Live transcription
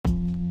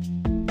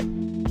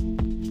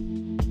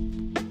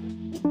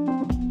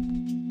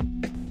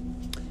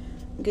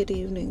Good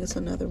evening. It's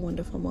another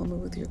wonderful moment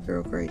with your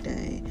girl, Great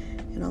Day.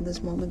 And on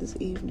this moment this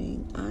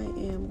evening, I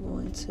am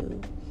going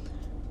to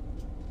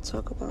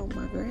talk about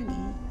my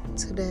granny.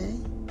 Today,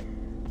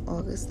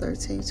 August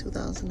 13,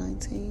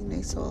 2019,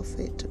 they saw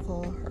fit to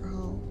call her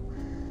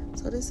home.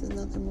 So this is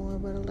nothing more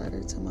but a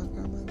letter to my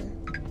grandmother.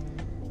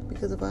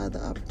 Because if I had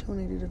the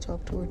opportunity to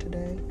talk to her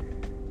today,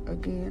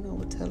 again, I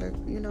would tell her,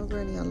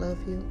 Granny, I love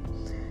you.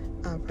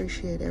 I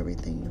appreciate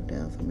everything you've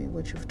done for me,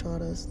 what you've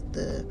taught us,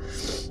 the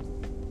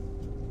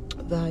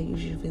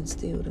values you've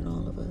instilled in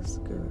all of us,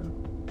 girl.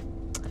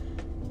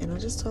 And I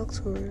just talked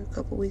to her a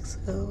couple weeks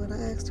ago, and I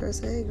asked her, I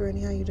said, hey,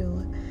 Granny, how you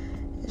doing?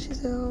 And she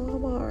said, oh,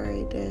 I'm all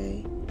right,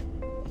 Day.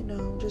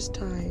 I'm just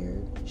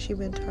tired. She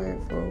been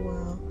tired for a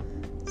while.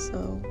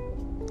 So,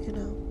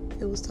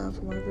 it was time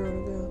for my girl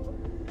to go.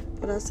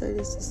 But I say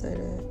this to say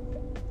that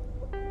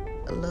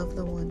I love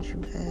the ones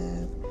you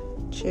have,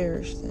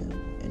 cherish them,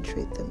 and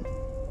treat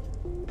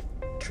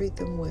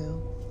them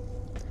well.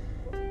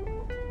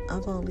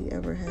 I've only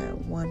ever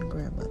had one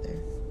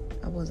grandmother.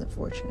 I wasn't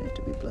fortunate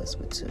to be blessed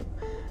with two.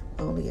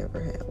 I only ever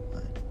had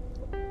one.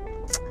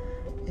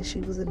 And she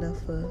was enough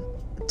for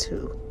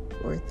 2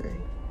 or 3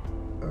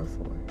 or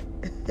 4.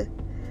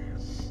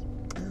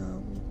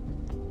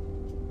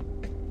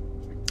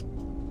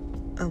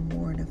 I'm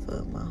mourning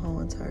for my whole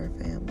entire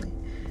family,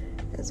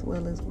 as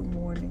well as we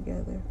mourn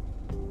together.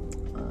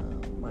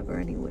 My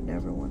granny would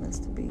never want us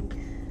to be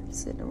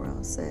sitting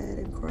around sad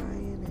and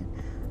crying and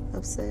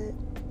upset.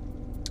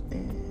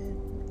 And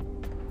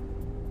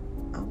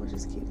I would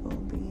just keep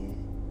on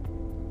being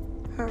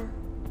her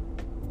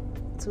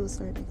to a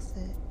certain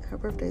extent. Her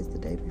birthday is the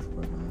day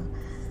before mine.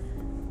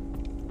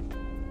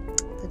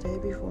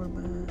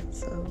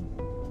 So,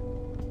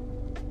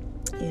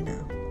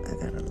 I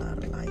got a lot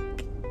of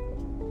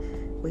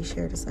we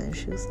share the same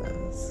shoe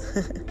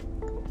size.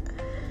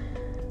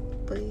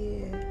 But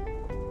yeah,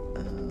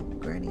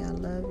 Granny, I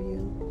love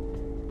you.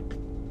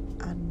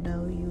 I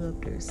know you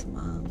up there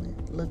smiling,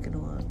 looking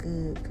all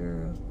good,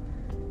 girl.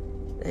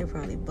 They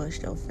probably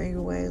bust your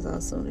finger waves out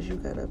as soon as you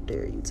got up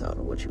there. You told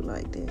them what you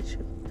like, didn't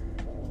you?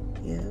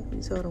 Yeah,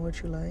 you told them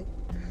what you like.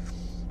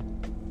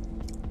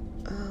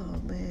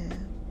 Oh,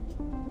 man.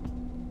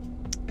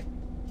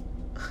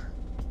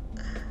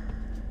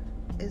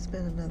 It's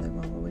been another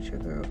moment with your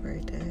girl,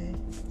 Great Day.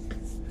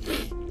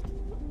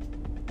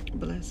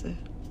 Bless her.